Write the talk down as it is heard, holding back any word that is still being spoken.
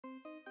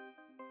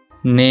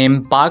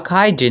Name Park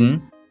Hae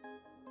Jin.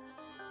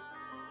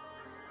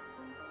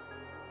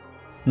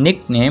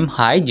 Nickname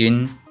Hae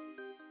Jin.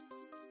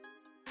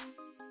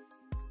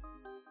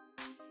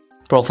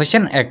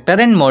 Profession actor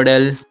and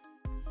model.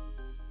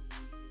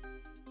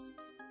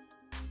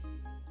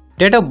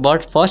 Date of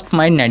birth 1st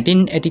May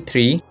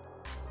 1983.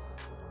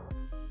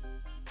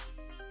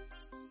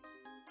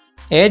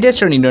 Age is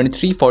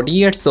 23, 40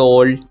 years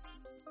old.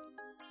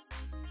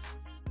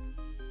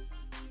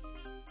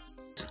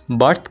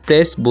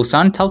 Birthplace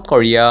Busan, South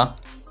Korea.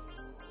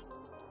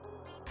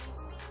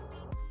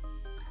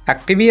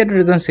 Active year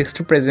 2006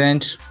 to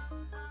present.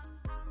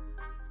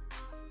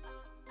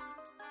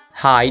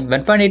 Height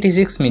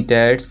 1.86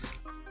 meters.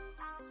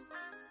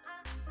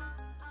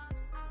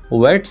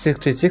 Weight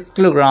 66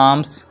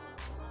 kilograms.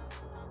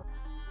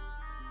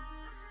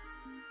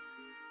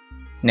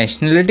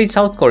 Nationality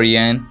South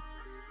Korean.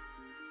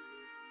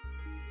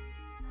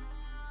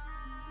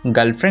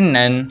 Girlfriend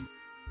none.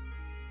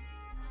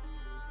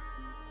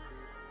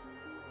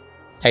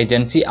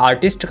 Agency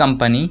artist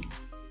company.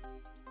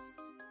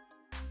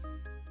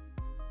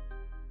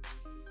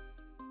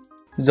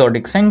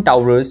 Zodiac sign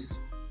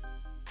Taurus.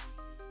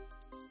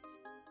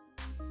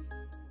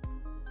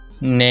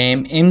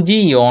 Name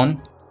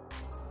Yeon.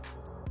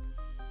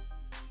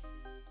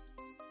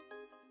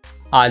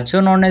 Also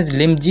known as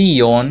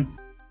Yeon.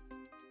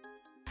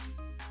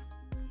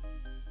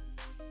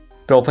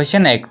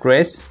 Profession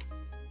actress.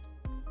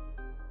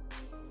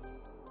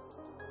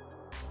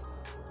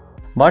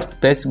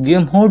 Birthplace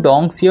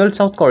Gyeongho-dong, Seoul,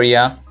 South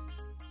Korea.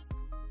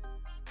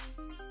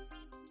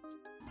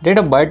 Date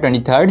of birth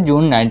 23rd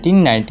June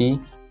 1990.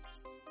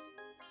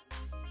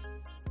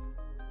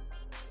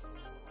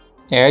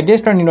 Age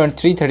is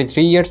 23,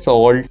 33 years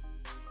old.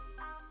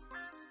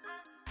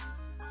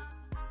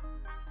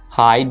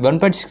 Height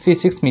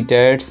 1.66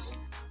 meters.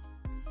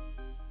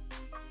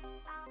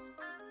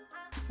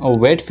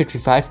 Weight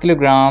 55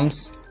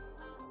 kilograms.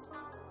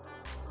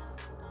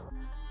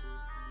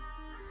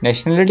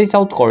 Nationality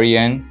South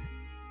Korean.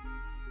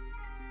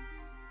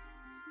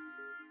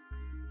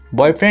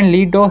 Boyfriend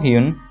Lee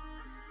Do-hyun.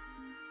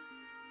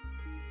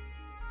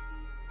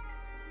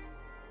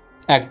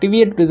 Active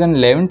year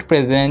 2011 to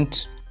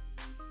present.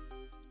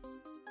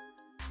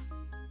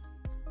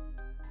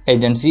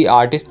 Agency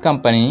artist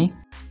company.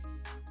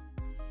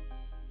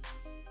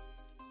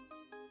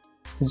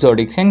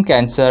 Zodiac sign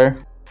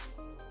Cancer.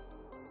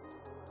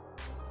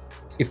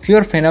 If you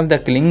are a fan of the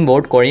Killing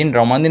Board Korean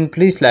drama, then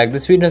please like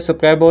this video,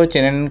 subscribe our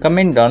channel and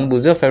comment down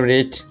who's your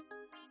favorite.